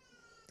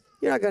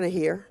 You're not going to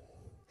hear.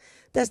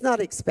 That's not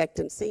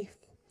expectancy.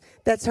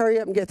 That's hurry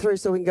up and get through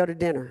so we can go to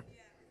dinner.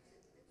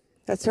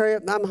 That's hurry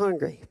up, I'm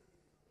hungry.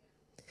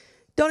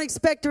 Don't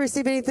expect to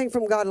receive anything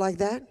from God like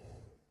that.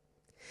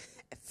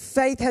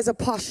 Faith has a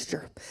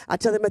posture. I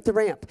tell them at the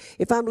ramp,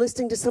 if I'm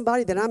listening to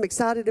somebody that I'm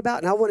excited about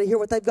and I want to hear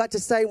what they've got to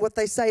say and what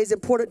they say is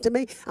important to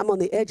me, I'm on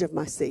the edge of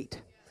my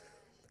seat.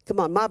 Come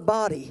on, my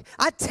body.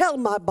 I tell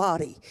my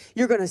body,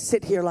 you're going to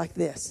sit here like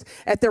this.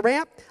 At the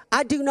ramp,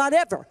 I do not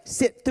ever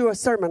sit through a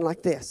sermon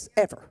like this,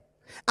 ever.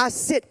 I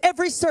sit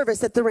every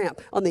service at the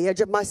ramp on the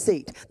edge of my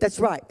seat. That's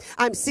right.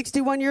 I'm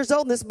 61 years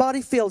old and this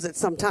body feels it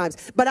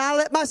sometimes. But I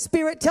let my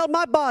spirit tell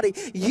my body,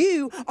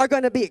 you are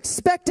going to be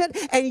expectant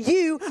and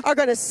you are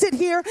going to sit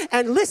here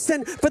and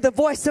listen for the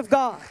voice of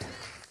God.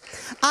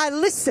 I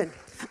listen.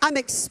 I'm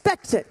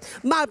expectant.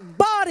 My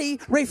body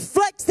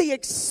reflects the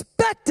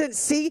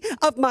expectancy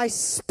of my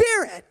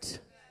spirit.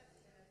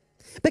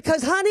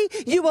 Because, honey,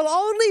 you will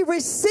only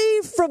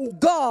receive from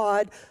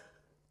God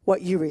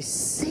what you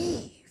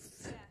receive.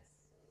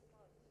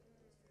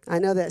 I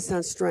know that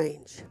sounds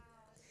strange.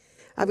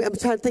 I'm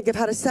trying to think of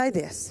how to say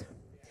this.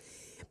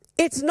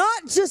 It's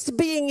not just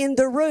being in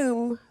the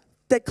room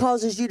that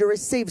causes you to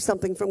receive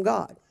something from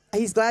God.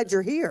 He's glad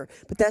you're here,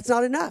 but that's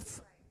not enough.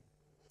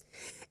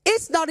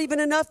 It's not even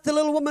enough the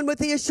little woman with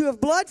the issue of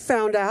blood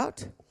found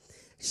out.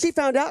 She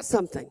found out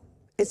something,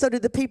 and so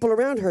did the people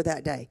around her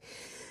that day.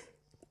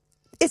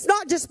 It's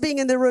not just being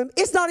in the room.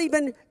 It's not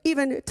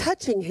even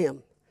touching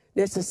him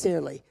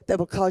necessarily that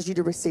will cause you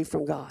to receive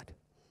from God.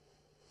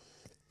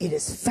 It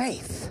is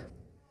faith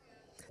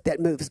that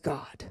moves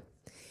God.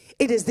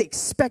 It is the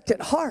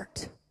expectant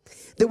heart.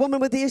 The woman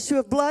with the issue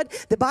of blood,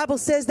 the Bible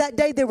says that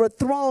day there were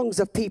throngs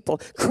of people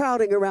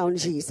crowding around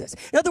Jesus.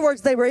 In other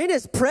words, they were in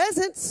his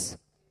presence.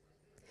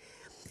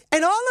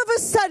 And all of a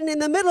sudden, in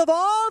the middle of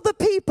all the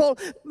people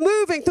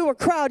moving through a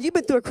crowd, you've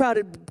been through a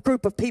crowded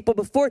group of people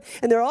before,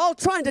 and they're all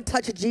trying to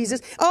touch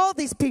Jesus. All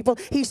these people,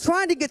 he's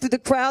trying to get through the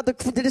crowd.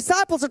 The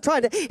disciples are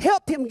trying to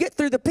help him get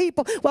through the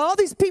people while all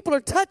these people are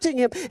touching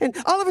him. And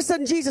all of a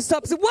sudden, Jesus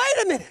stops and says,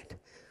 wait a minute.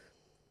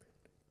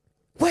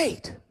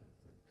 Wait.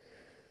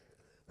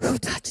 Who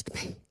touched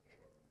me?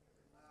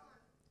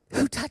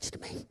 Who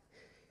touched me?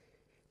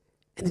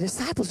 And the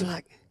disciples are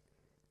like,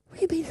 what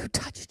do you mean who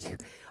touched you?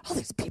 All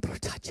these people are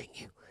touching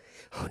you.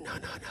 Oh, no.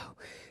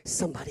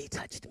 Somebody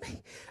touched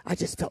me. I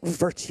just felt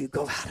virtue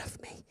go out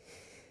of me.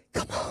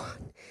 Come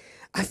on.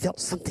 I felt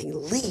something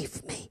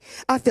leave me.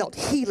 I felt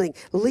healing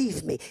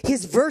leave me.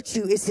 His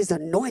virtue is his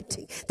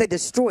anointing that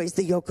destroys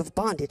the yoke of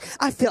bondage.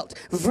 I felt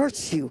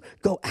virtue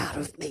go out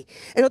of me.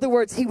 In other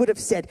words, he would have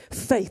said,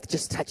 faith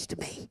just touched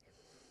me.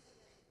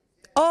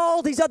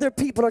 All these other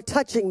people are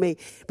touching me,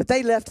 but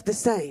they left the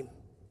same.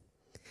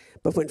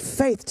 But when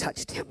faith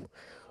touched him,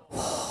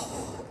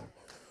 whoa,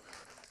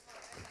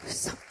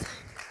 something.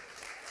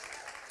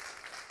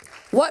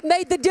 What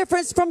made the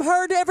difference from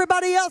her to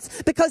everybody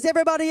else? Because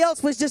everybody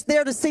else was just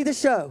there to see the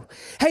show.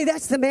 Hey,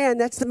 that's the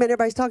man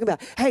everybody's talking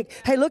about. Hey,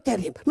 look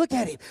at him.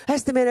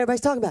 That's the man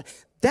everybody's talking about.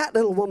 That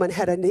little woman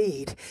had a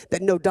need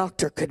that no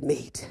doctor could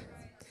meet.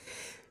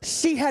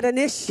 She had an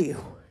issue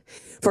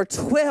for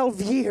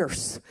 12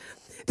 years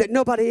that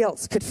nobody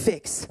else could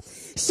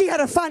fix. She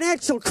had a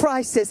financial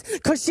crisis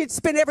because she'd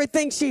spent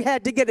everything she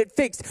had to get it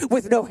fixed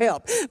with no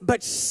help.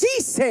 But she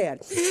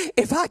said,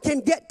 if I can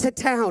get to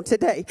town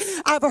today,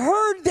 I've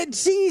heard that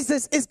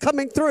Jesus is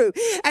coming through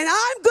and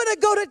I'm going to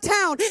go to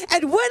town.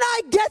 And when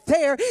I get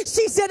there,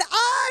 she said,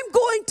 I'm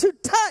going to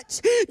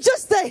touch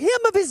just the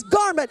hem of his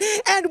garment.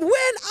 And when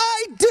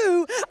I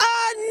do,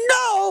 I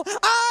know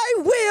I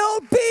will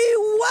be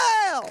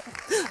well.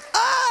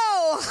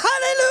 Oh,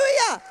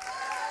 hallelujah.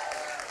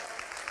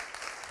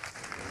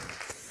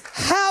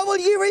 How will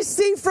you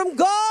receive from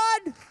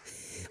God?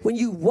 When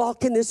you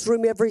walk in this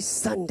room every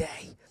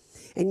Sunday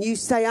and you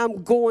say,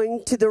 I'm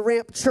going to the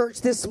Ramp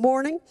Church this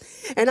morning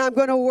and I'm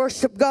going to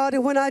worship God,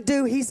 and when I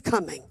do, he's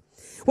coming.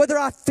 Whether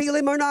I feel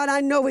him or not,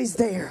 I know he's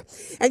there.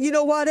 And you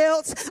know what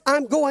else?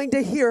 I'm going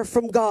to hear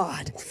from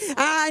God.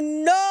 I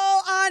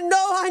know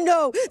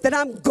that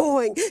I'm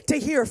going to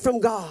hear from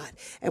God.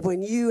 And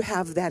when you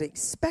have that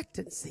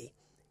expectancy,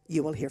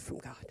 you will hear from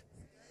God.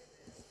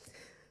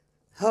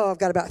 Oh, I've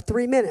got about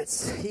 3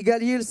 minutes.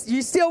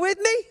 You still with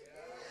me?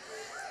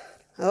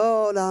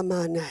 Oh,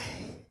 Lamane.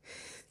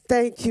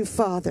 Thank you,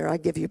 Father. I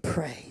give you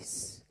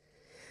praise.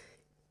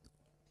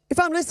 If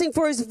I'm listening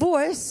for his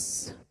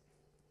voice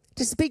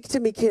to speak to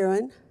me,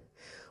 Karen,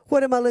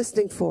 what am I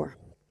listening for?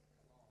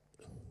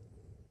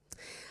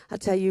 I'll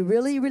tell you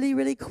really, really,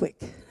 really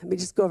quick. Let me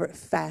just go over it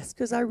fast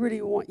because I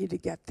really want you to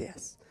get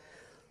this.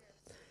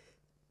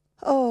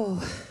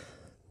 Oh,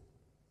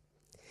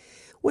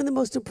 one of the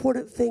most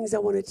important things I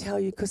want to tell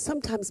you, because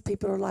sometimes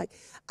people are like,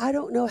 I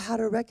don't know how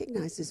to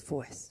recognize his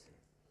voice.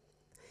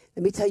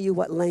 Let me tell you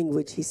what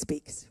language he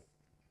speaks.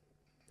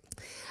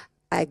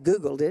 I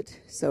Googled it,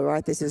 so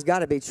right, this has got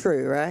to be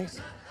true, right?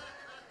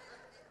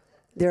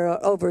 There are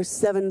over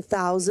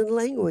 7,000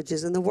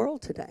 languages in the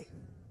world today.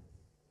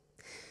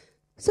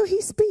 So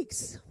he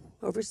speaks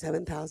over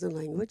 7,000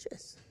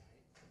 languages.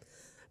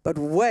 But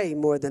way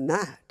more than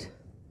that.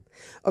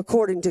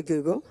 According to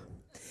Google,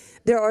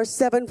 there are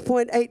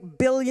 7.8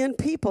 billion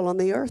people on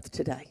the earth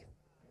today.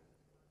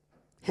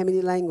 How many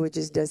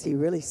languages does he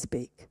really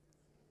speak?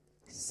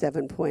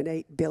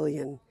 7.8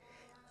 billion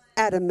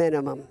at a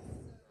minimum.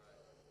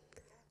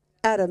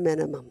 At a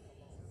minimum.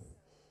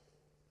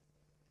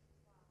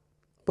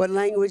 What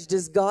language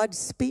does God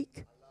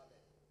speak?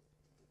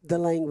 The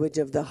language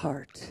of the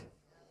heart.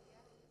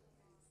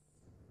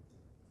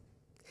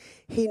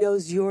 He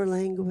knows your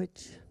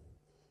language,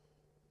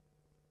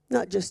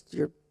 not just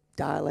your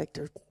dialect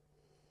or.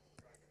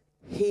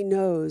 He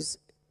knows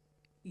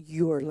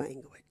your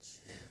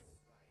language.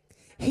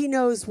 He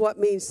knows what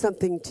means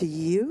something to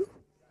you.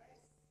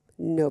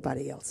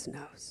 Nobody else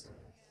knows.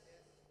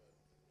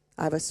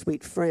 I have a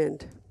sweet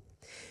friend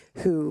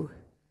who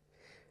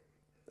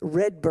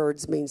red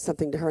birds mean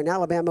something to her. In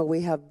Alabama,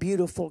 we have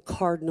beautiful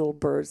cardinal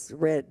birds,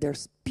 red. They're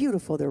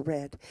beautiful, they're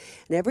red.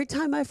 And every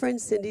time my friend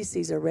Cindy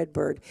sees a red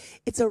bird,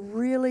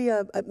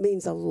 it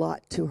means a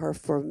lot to her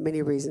for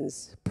many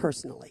reasons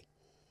personally.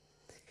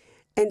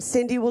 And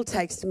Cindy will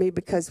text me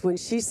because when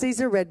she sees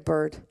a red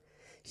bird,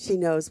 she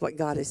knows what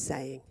God is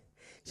saying.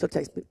 She'll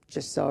text me,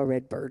 just saw a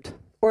red bird.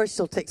 Or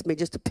she'll text me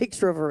just a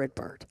picture of a red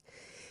bird.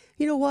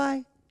 You know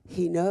why?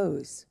 He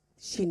knows.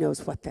 She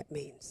knows what that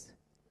means.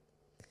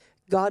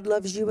 God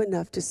loves you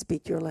enough to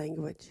speak your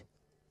language.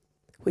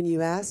 When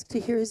you ask to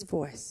hear his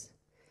voice,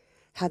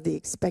 have the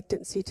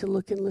expectancy to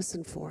look and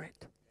listen for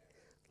it.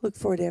 Look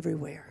for it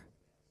everywhere.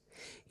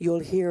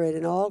 You'll hear it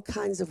in all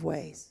kinds of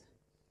ways.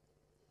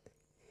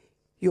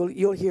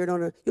 You'll hear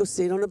it you'll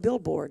see it on a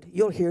billboard.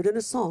 You'll hear it in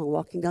a song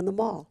walking down the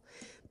mall.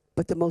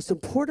 But the most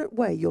important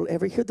way you'll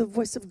ever hear the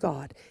voice of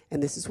God,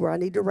 and this is where I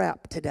need to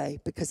wrap today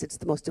because it's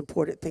the most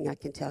important thing I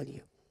can tell you.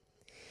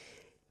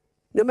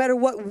 No matter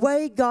what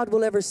way God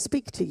will ever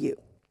speak to you,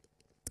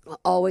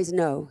 always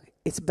know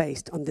it's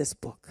based on this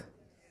book.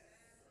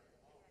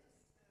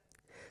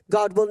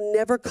 God will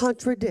never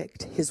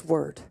contradict his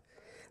word.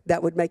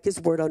 That would make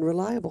his word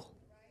unreliable.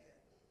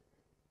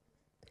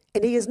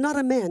 And he is not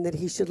a man that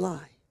he should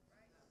lie.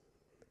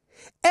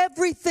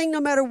 Everything, no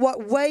matter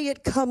what way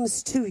it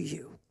comes to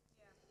you,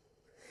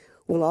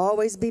 will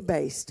always be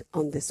based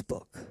on this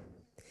book.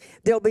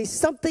 There'll be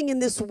something in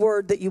this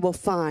word that you will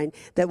find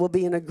that will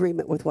be in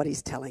agreement with what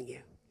he's telling you.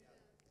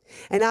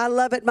 And I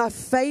love it. My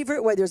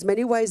favorite way, there's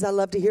many ways I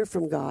love to hear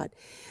from God,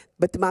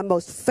 but my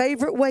most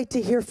favorite way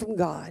to hear from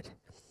God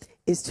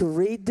is to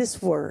read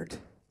this word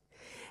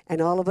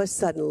and all of a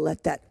sudden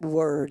let that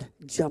word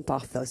jump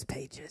off those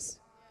pages.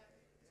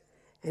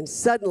 And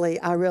suddenly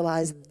I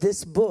realized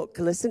this book,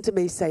 listen to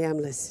me, say I'm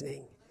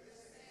listening.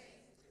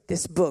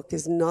 This book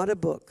is not a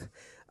book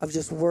of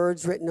just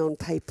words written on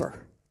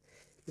paper.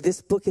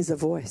 This book is a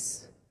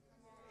voice.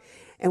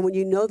 And when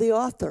you know the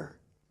author,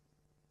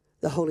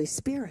 the Holy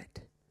Spirit,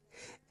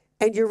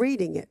 and you're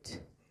reading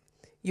it,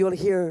 you'll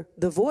hear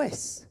the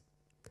voice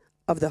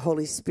of the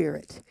Holy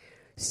Spirit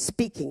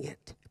speaking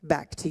it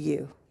back to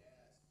you.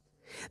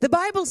 The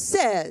Bible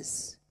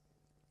says,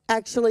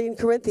 actually in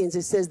Corinthians,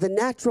 it says a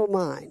natural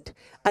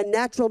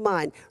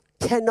mind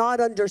cannot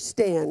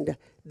understand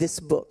this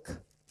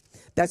book.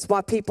 That's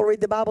why people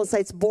read the Bible and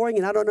say it's boring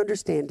and I don't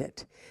understand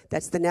it.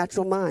 That's the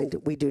natural mind.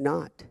 We do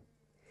not.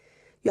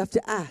 You have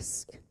to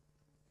ask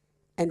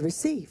and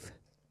receive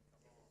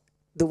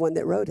the one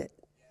that wrote it.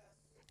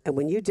 And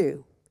when you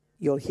do,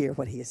 you'll hear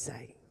what he is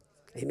saying.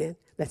 Amen.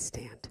 Let's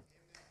stand.